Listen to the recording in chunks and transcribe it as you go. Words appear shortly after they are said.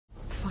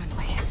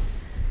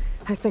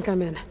I think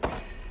I'm in.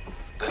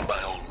 Then by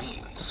all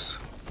means,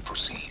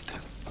 proceed.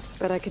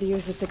 Bet I could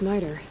use this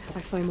igniter if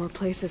I find more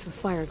places with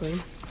fire gleam.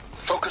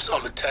 Focus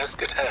on the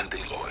task at hand,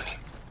 Aloy.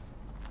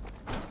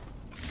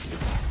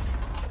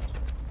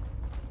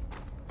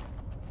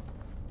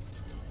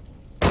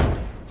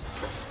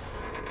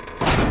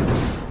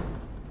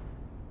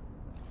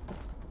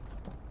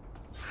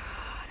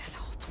 This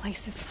whole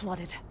place is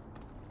flooded.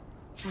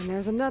 And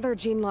there's another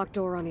gene-locked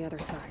door on the other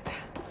side.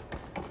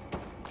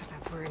 But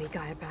that's where any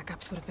Gaia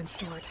backups would have been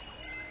stored.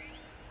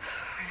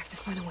 I have to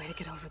find a way to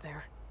get over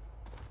there.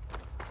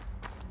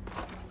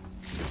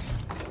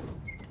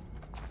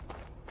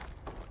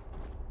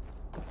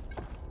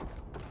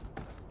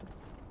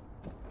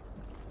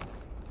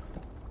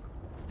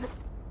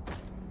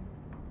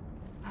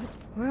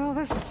 Well,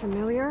 this is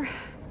familiar.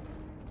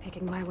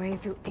 Picking my way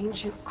through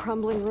ancient,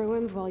 crumbling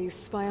ruins while you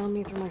spy on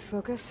me through my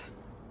focus.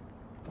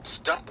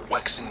 Stop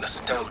waxing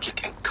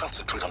nostalgic and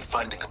concentrate on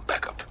finding a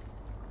backup.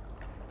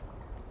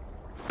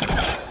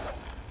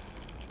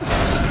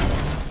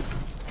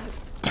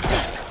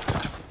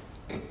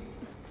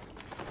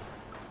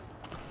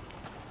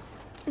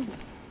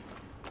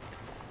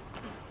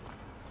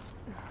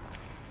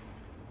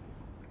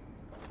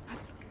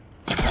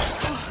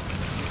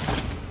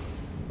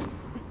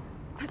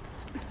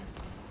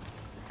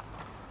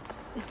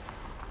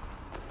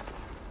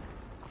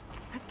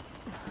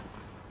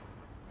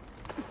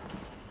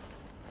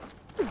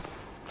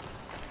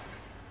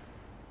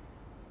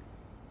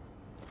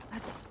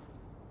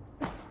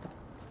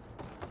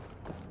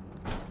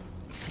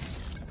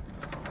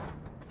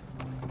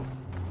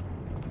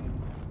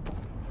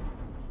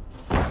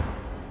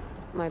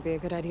 Might be a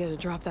good idea to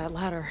drop that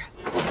ladder.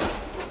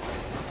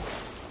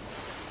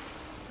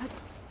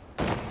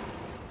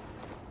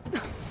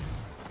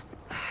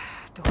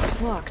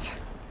 Door's locked.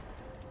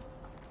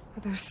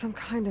 But there's some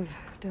kind of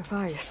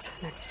device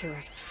next to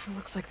it. It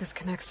looks like this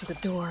connects to the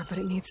door, but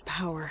it needs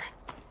power.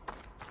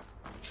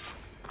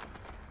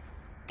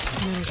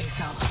 An energy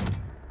cell.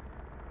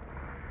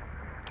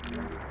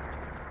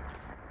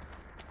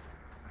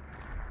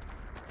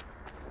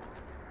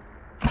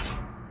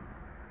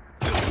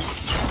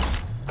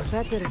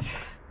 That did it.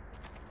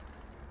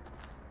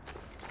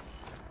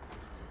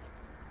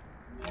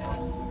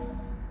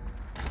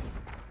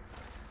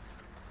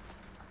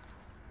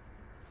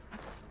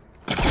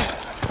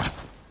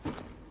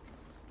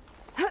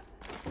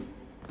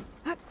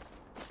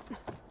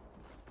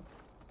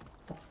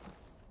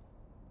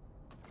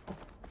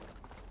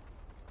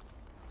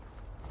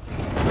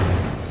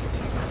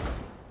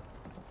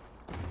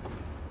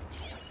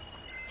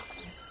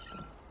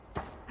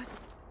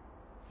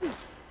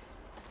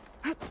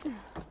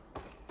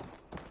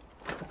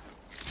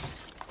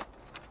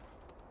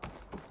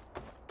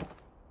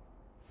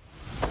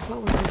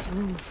 What was this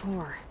room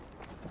for?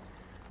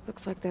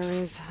 Looks like there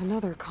is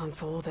another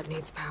console that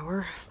needs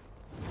power.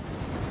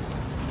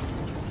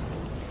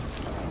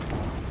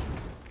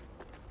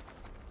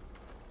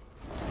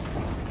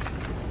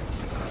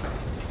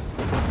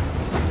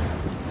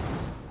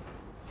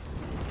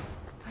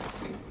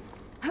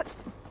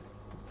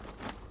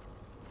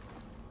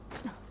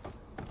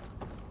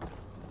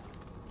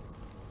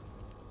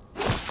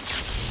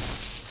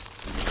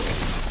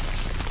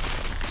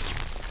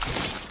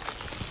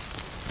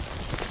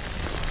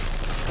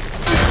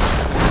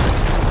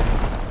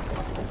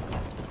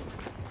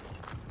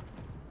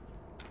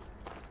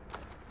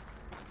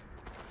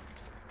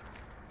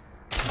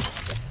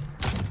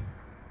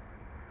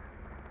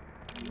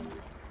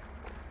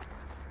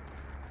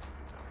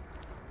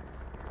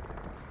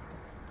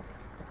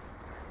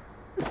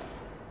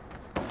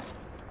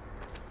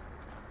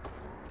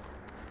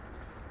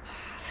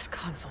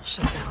 Console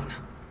shut down.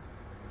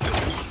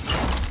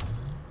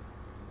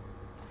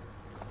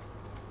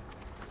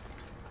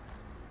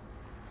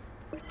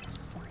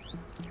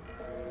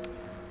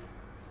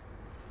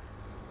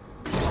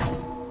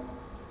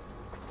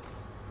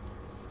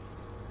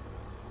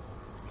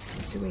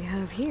 What do we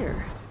have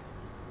here?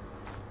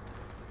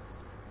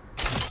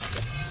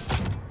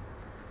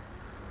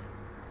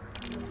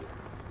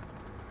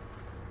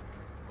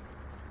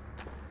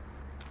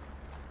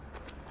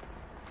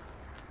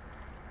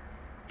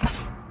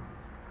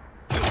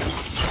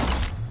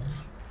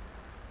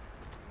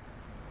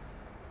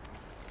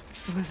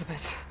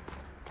 Elizabeth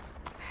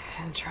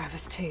and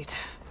Travis Tate.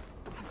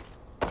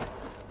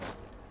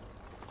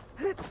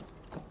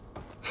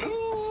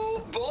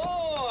 Ooh,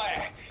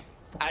 boy!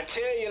 I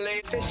tell you,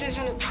 lady. This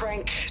isn't a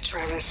prank,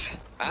 Travis.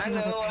 I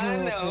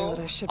know.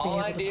 All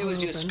I did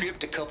was just open.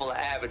 script a couple of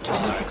To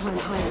avatars. climb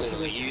higher A to little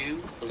reach it.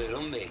 you, a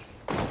little me.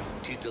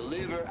 To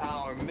deliver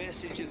our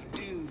message of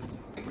doom.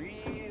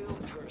 Real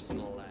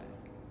personal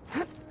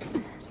like. As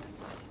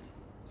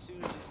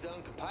soon as it's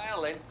done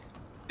compiling,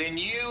 then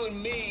you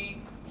and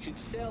me should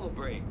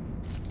celebrate.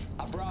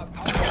 I brought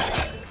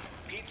pasta,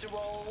 pizza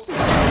rolls, a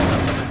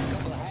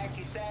couple of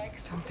hacky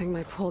sacks. Don't think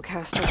my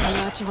pullcaster can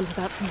latch onto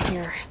that from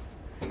here.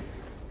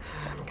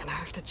 I'm gonna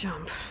have to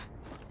jump.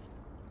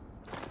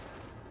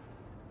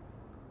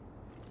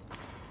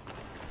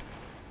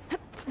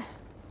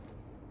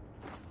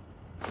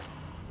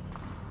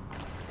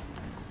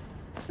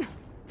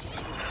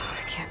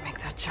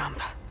 jump.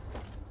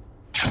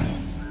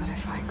 But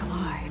if I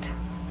glide...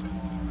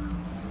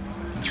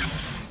 I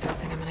don't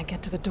think I'm gonna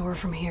get to the door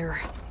from here.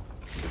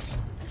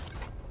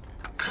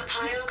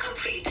 Compile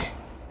complete.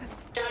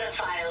 Data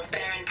file,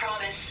 Baron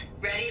Promise,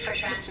 ready for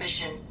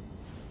transmission.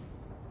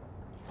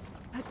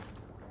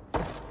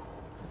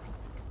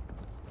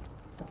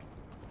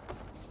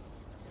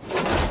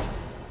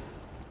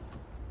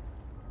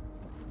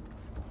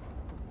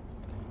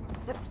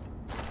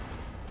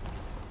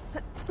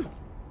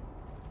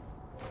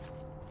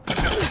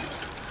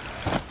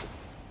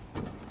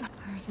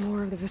 There's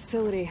more of the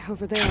facility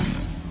over there.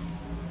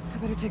 I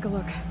better take a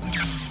look.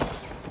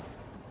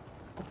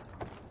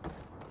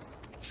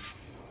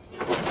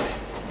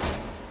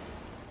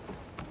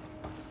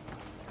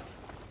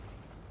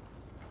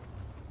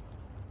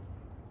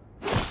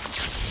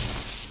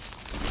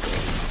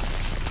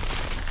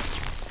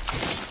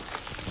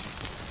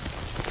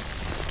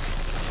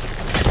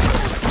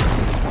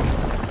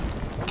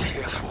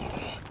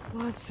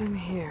 What's in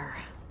here?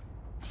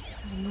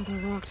 There's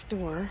another locked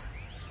door.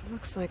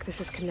 Looks like this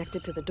is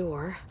connected to the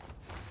door.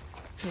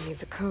 It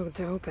needs a code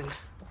to open.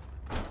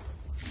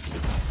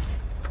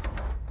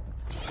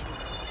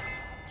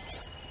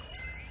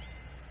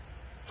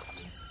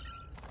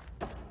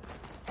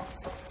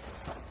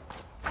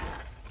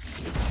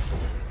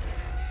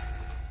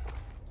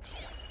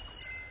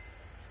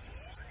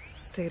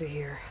 Data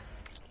here.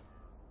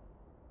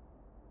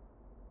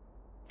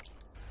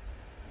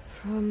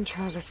 From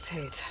Travis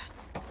Tate.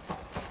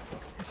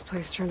 This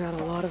place turned out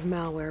a lot of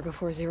malware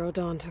before Zero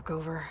Dawn took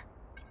over.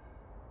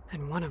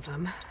 And one of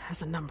them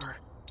has a number.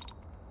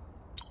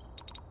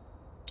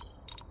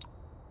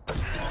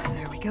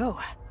 There we go.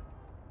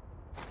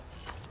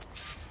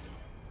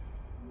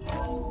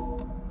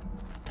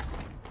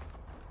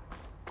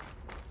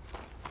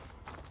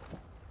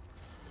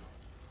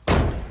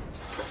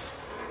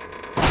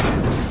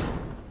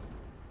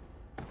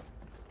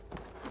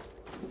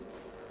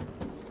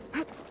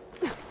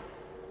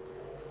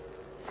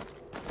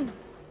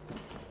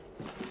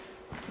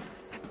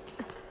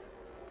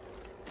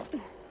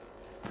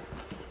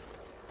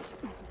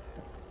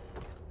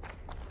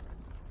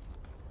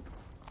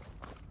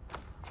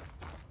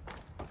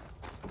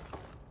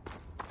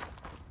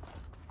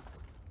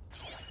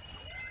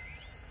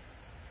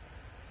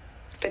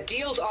 The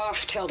deal's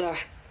off, Tilda.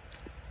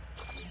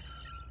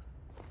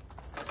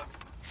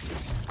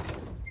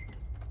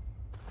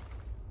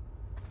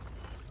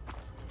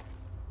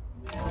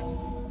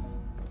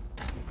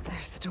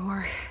 There's the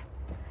door.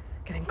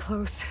 Getting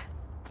close.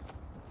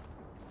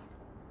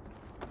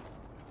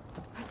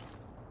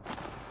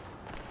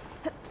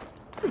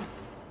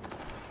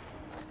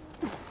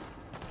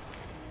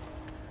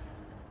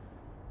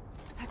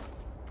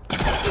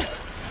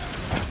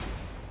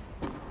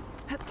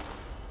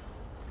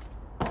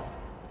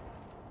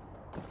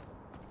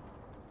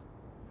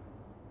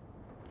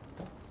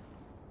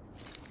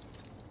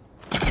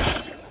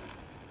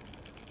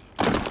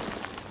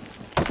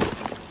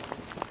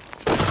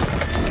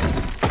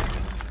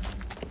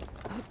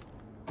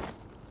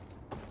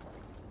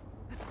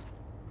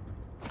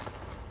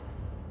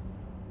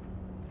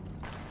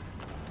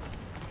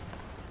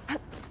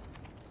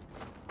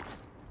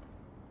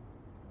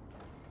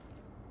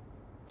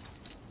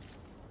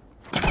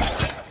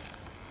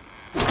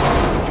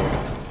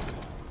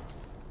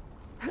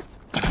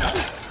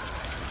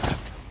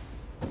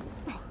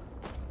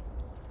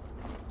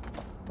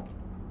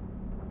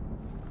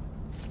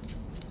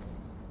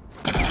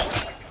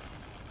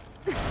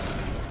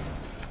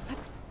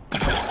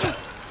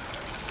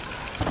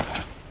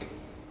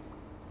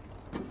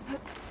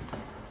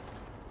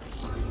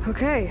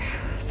 Okay,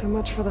 so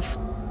much for the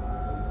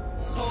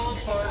Hold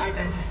for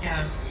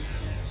identiscan.